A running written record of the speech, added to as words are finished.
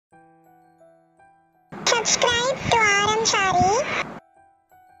subscribe to RM Saree.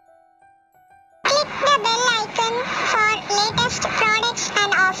 Click the bell icon for latest products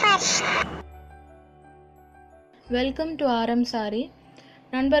and offers. Welcome to RM Saree.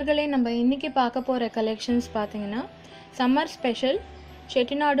 நண்பர்களே, நம்ம இன்னைக்கு பார்க்க போற collections பாத்தீங்கன்னா summer special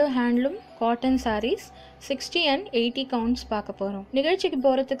Chettinad Handloom Cotton Sarees 60 and 80 counts பார்க்க போறோம். நிகழ்ச்சிக்கு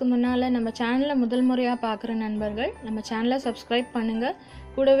போறதுக்கு முன்னால நம்ம சேனலை முதல் முறையா பார்க்குற நண்பர்கள் நம்ம சேனலை subscribe பண்ணுங்க.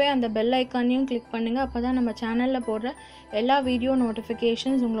 கூடவே அந்த பெல் ஐகானையும் கிளிக் பண்ணுங்க. அப்பதான் நம்ம சேனல்ல போடுற எல்லா வீடியோ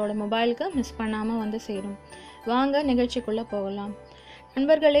நோட்டிஃபிகேஷன்ஸ் உங்களோட மொபைலுக்கு மிஸ் பண்ணாம வந்து சேரும். வாங்க நிகழ்ச்சிக்குள்ள போகலாம்.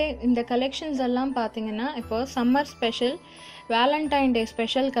 நண்பர்களே, இந்த கலெக்ஷன்ஸ் எல்லாம் பார்த்தீங்கன்னா இப்போ summer special Valentine day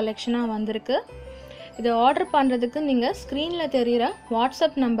special கலெக்ஷனாக வந்திருக்கு. இது ஆர்டர் பண்ணுறதுக்கு நீங்கள் ஸ்க்ரீனில் தெரிகிற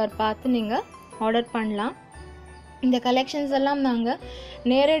வாட்ஸ்அப் நம்பர் பார்த்து நீங்கள் ஆர்டர் பண்ணலாம். இந்த கலெக்ஷன்ஸ் எல்லாம் நாங்கள்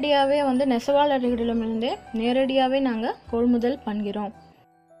நேரடியாகவே வந்து நெசவாளர்களிடமிருந்தே நேரடியாகவே நாங்கள் கொள்முதல் பண்ணுகிறோம்.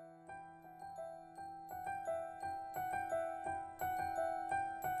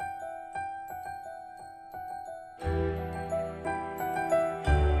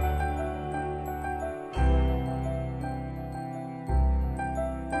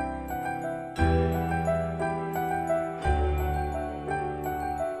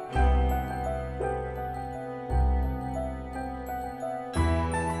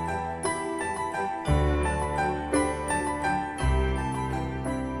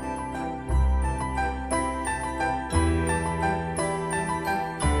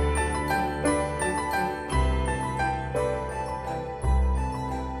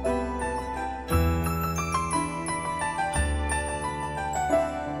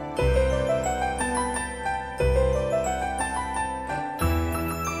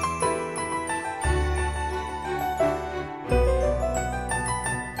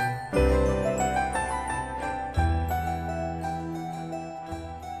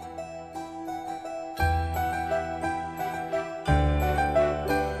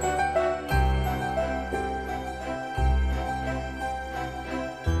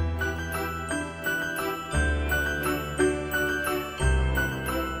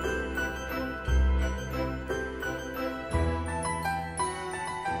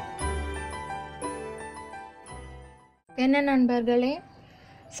 என்ன நண்பர்களே,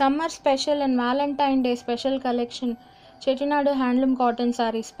 summer special and Valentine day special collection Chettinad Handloom Cotton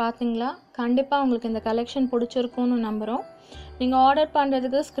Sarees பார்த்தீங்களா? கண்டிப்பாக உங்களுக்கு இந்த கலெக்ஷன் பிடிச்சிருக்கும்னு நம்புகிறோம். நீங்கள் ஆர்டர்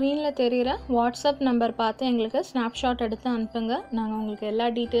பண்ணுறதுக்கு ஸ்க்ரீனில் தெரிகிற வாட்ஸ்அப் நம்பர் பார்த்து எங்களுக்கு ஸ்னாப்ஷாட் எடுத்து அனுப்புங்க. நாங்கள் உங்களுக்கு எல்லா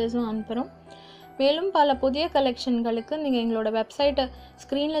டீட்டெயில்ஸும் அனுப்புகிறோம். மேலும் பல புதிய கலெக்ஷன்களுக்கு நீங்கள் எங்களோட வெப்சைட்டை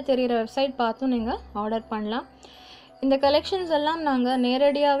ஸ்க்ரீனில் தெரிகிற வெப்சைட் பார்த்தும் நீங்கள் ஆர்டர் பண்ணலாம். இந்த கலெக்ஷன்ஸ் எல்லாம் நாங்கள்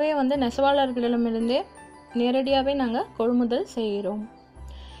நேரடியாகவே வந்து நெசவாளர்களிடமிருந்தே நேரடியாகவே நாங்கள் கொள்முதல் செய்கிறோம்.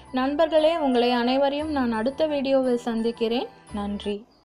 நண்பர்களே, உங்களை அனைவரையும் நான் அடுத்த வீடியோவில் சந்திக்கிறேன். நன்றி.